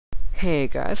Hey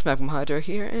guys, Magmahydro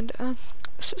here, and I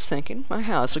was just thinking, my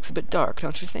house looks a bit dark,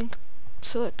 don't you think?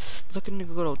 So let's look in the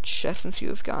good old chest and see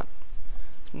what we've got.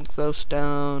 Some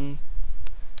glowstone,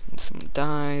 and some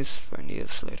dyes, I need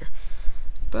this later.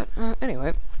 But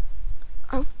anyway,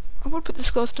 I would put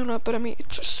this glowstone up, but I mean, it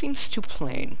just seems too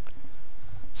plain.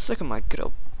 Let's look at my good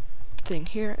old thing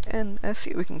here, and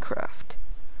see what we can craft.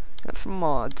 Got some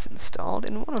mods installed,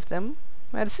 and one of them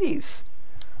has these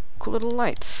cool little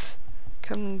lights.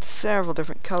 Come in several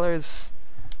different colors.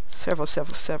 Several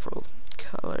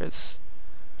colors.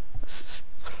 Let's just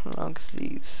plug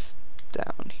these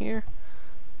down here.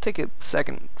 Take a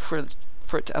second for it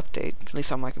to update, at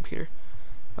least on my computer.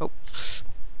 Oh.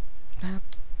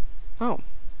 Oh.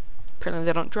 Apparently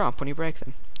they don't drop when you break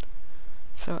them.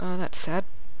 So, that's sad.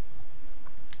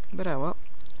 But oh well.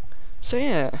 So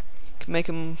yeah, you can make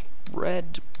them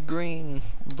red, green,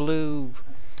 blue,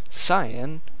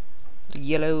 cyan,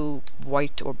 yellow,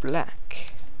 white, or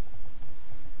black,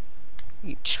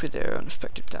 each with their own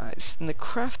respective dyes. And the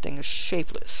crafting is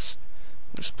shapeless.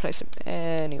 Just place them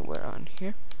anywhere on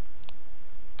here.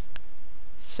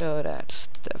 So that's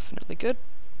definitely good.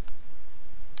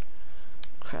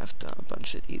 Craft a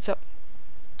bunch of these up.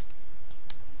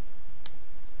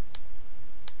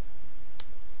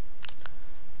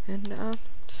 And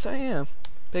so yeah,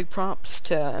 big props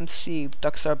to MC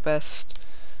Ducks Are Best,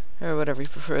 or whatever he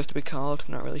prefers to be called,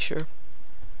 I'm not really sure.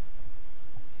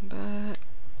 But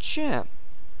yeah,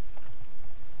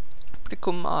 pretty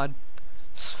cool mod,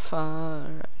 as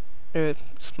far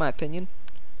it's my opinion.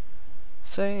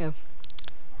 So yeah,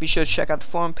 be sure to check out the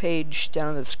forum page down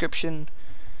in the description,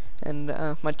 and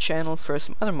my channel for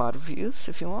some other mod reviews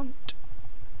if you want.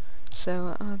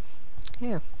 So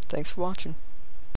yeah, thanks for watching.